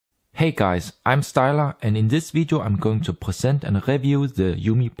Hey guys, I'm s7yler, and in this video I'm going to present and review the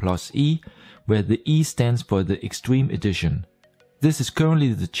UMI Plus E, where the E stands for the Extreme Edition. This is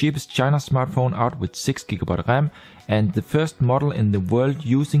currently the cheapest China smartphone out with 6GB RAM and the first model in the world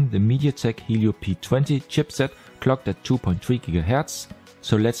using the MediaTek Helio P20 chipset clocked at 2.3 GHz,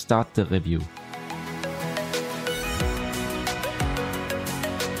 so let's start the review.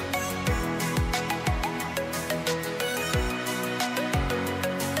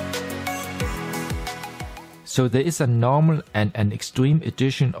 So there is a normal and an extreme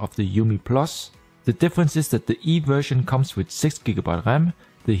edition of the UMI Plus. The difference is that the E version comes with 6GB RAM,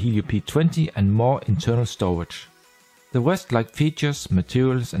 the Helio P20 and more internal storage. The rest, like features,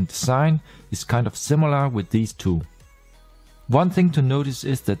 materials and design, is kind of similar with these two. One thing to notice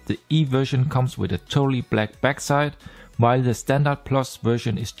is that the E version comes with a totally black backside, while the standard Plus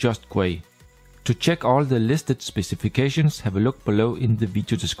version is just grey. To check all the listed specifications, have a look below in the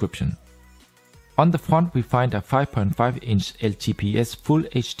video description. On the front we find a 5.5-inch LTPS Full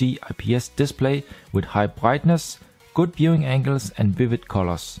HD IPS display with high brightness, good viewing angles and vivid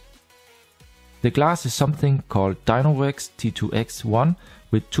colors. The glass is something called Dynorex T2X1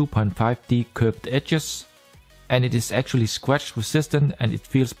 with 2.5D curved edges, and it is actually scratch resistant and it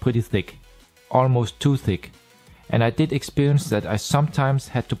feels pretty thick, almost too thick. And I did experience that I sometimes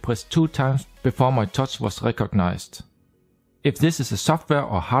had to press 2 times before my touch was recognized. If this is a software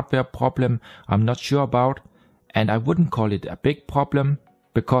or hardware problem, I'm not sure about, and I wouldn't call it a big problem,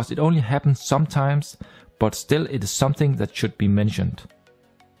 because it only happens sometimes, but still it is something that should be mentioned.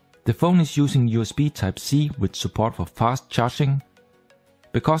 The phone is using USB Type-C with support for fast charging.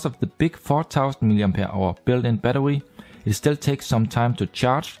 Because of the big 4000 mAh built-in battery, it still takes some time to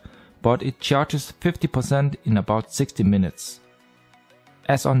charge, but it charges 50% in about 60 minutes.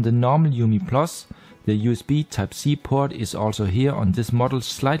 As on the normal UMI Plus, the USB Type-C port is also here on this model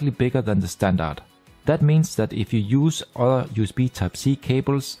slightly bigger than the standard. That means that if you use other USB Type-C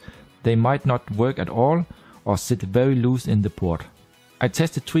cables, they might not work at all or sit very loose in the port. I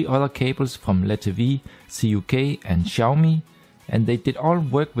tested 3 other cables from LTV, CUK and Xiaomi, and they did all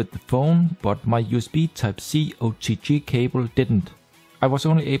work with the phone, but my USB Type-C OTG cable didn't. I was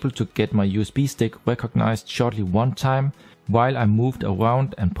only able to get my USB stick recognized shortly one time while I moved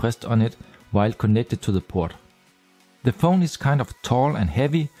around and pressed on it while connected to the port. The phone is kind of tall and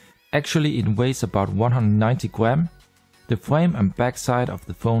heavy, actually it weighs about 190 grams. The frame and backside of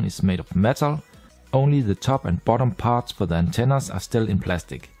the phone is made of metal, only the top and bottom parts for the antennas are still in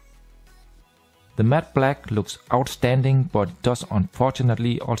plastic. The matte black looks outstanding, but it does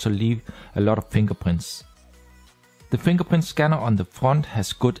unfortunately also leave a lot of fingerprints. The fingerprint scanner on the front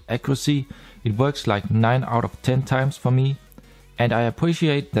has good accuracy, it works like 9 out of 10 times for me. And I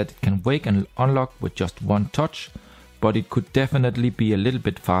appreciate that it can wake and unlock with just one touch, but it could definitely be a little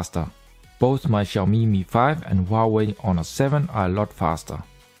bit faster. Both my Xiaomi Mi 5 and Huawei Honor 7 are a lot faster,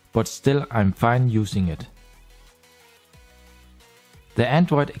 but still I'm fine using it. The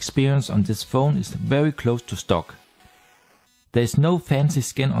Android experience on this phone is very close to stock. There is no fancy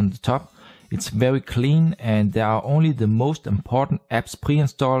skin on the top, it's very clean and there are only the most important apps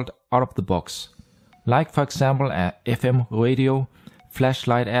pre-installed out of the box. Like for example a FM radio,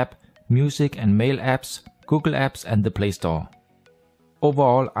 flashlight app, music and mail apps, Google apps and the Play Store.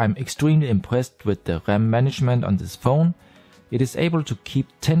 Overall I'm extremely impressed with the RAM management on this phone. It is able to keep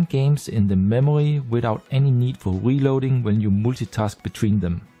 10 games in the memory without any need for reloading when you multitask between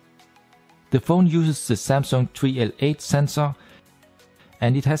them. The phone uses the Samsung 3L8 sensor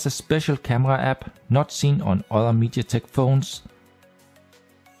and it has a special camera app not seen on other MediaTek phones.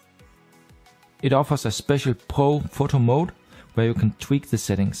 It offers a special Pro photo mode where you can tweak the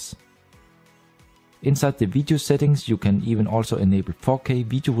settings. Inside the video settings you can even also enable 4K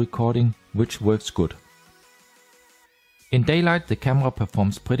video recording, which works good. In daylight the camera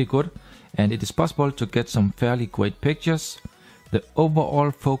performs pretty good and it is possible to get some fairly great pictures. The overall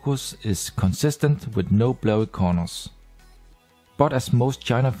focus is consistent with no blurry corners. But as most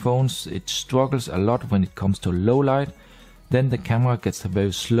China phones, it struggles a lot when it comes to low light. Then the camera gets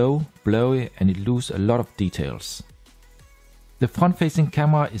very slow, blurry and it loses a lot of details. The front-facing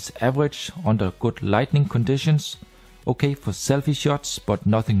camera is average under good lighting conditions, okay for selfie shots but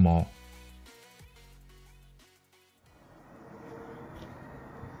nothing more.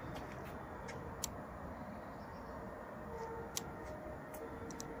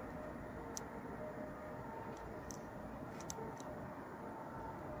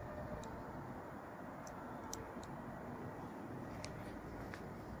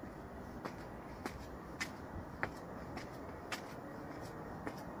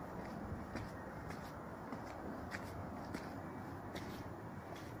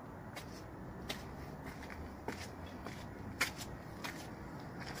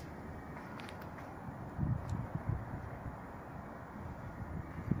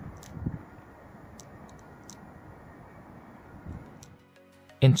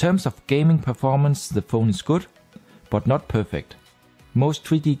 In terms of gaming performance, the phone is good, but not perfect. Most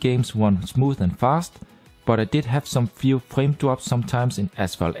 3D games run smooth and fast, but I did have some few frame drops sometimes in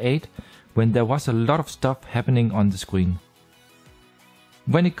Asphalt 8 when there was a lot of stuff happening on the screen.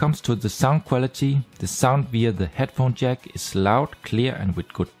 When it comes to the sound quality, the sound via the headphone jack is loud, clear and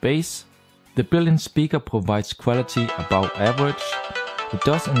with good bass. The built-in speaker provides quality above average. It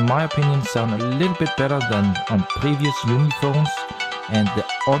does, in my opinion, sound a little bit better than on previous UMI phones, and the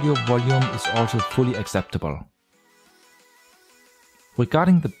audio volume is also fully acceptable.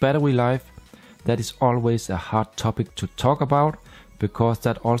 Regarding the battery life, that is always a hard topic to talk about, because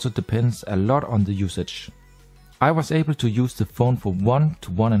that also depends a lot on the usage. I was able to use the phone for 1 to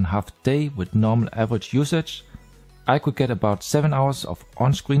 1.5 days with normal average usage. I could get about 7 hours of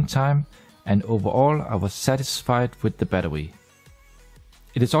on-screen time, and overall I was satisfied with the battery.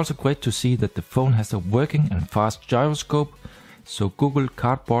 It is also great to see that the phone has a working and fast gyroscope, so Google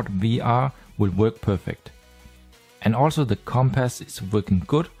Cardboard VR will work perfect. And also the compass is working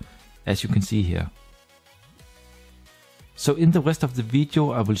good, as you can see here. So in the rest of the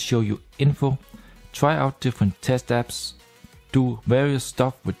video I will show you info, try out different test apps, do various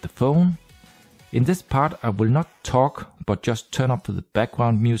stuff with the phone. In this part I will not talk, but just turn up the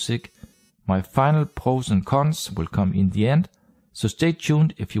background music. My final pros and cons will come in the end, so stay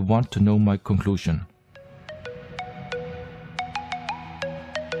tuned if you want to know my conclusion.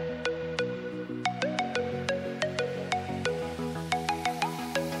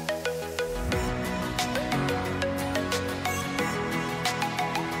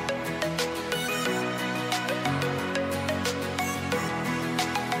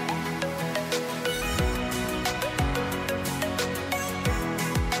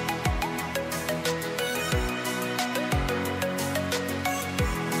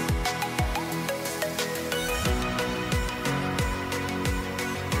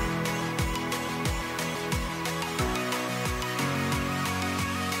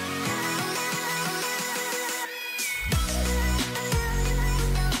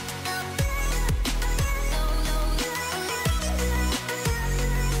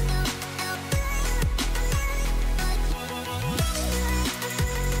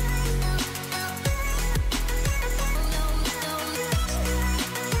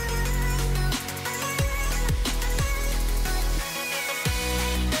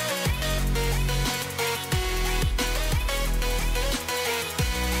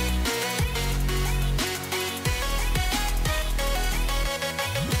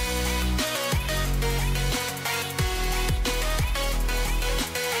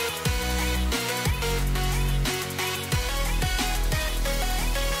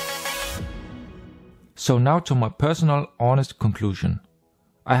 So now to my personal honest conclusion.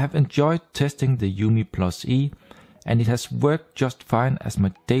 I have enjoyed testing the UMI Plus E, and it has worked just fine as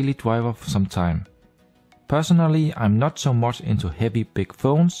my daily driver for some time. Personally, I'm not so much into heavy big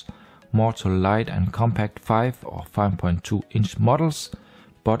phones, more to light and compact 5 or 5.2 inch models,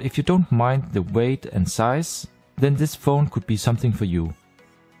 but if you don't mind the weight and size, then this phone could be something for you.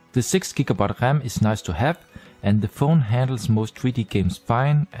 The 6GB RAM is nice to have, and the phone handles most 3D games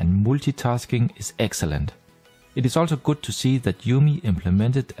fine, and multitasking is excellent. It is also good to see that UMI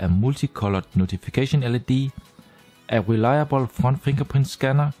implemented a multicolored notification LED, a reliable front fingerprint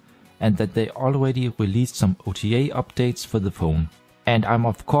scanner, and that they already released some OTA updates for the phone. And I'm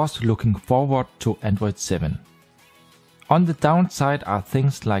of course looking forward to Android 7. On the downside are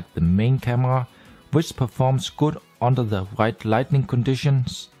things like the main camera, which performs good under the right lighting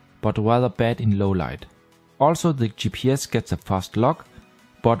conditions, but rather bad in low light. Also, the GPS gets a fast lock,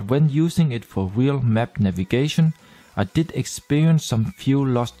 but when using it for real map navigation, I did experience some few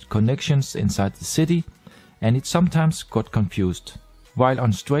lost connections inside the city, and it sometimes got confused, while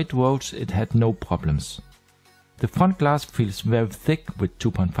on straight roads it had no problems. The front glass feels very thick with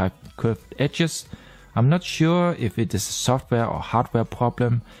 2.5 curved edges. I'm not sure if it is a software or hardware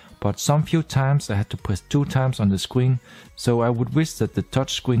problem, but some few times I had to press 2 times on the screen, so I would wish that the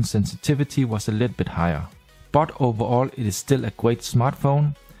touchscreen sensitivity was a little bit higher. But overall it is still a great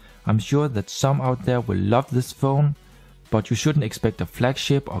smartphone. I'm sure that some out there will love this phone, but you shouldn't expect a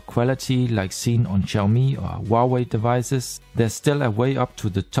flagship or quality like seen on Xiaomi or Huawei devices. There's still a way up to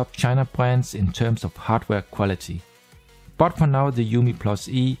the top China brands in terms of hardware quality. But for now the UMI Plus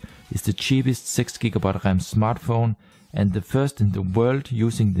E is the cheapest 6GB RAM smartphone and the first in the world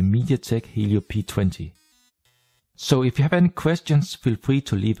using the MediaTek Helio P20. So if you have any questions, feel free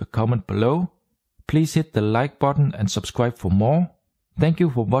to leave a comment below. Please hit the like button and subscribe for more. Thank you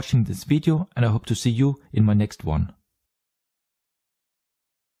for watching this video, and I hope to see you in my next one.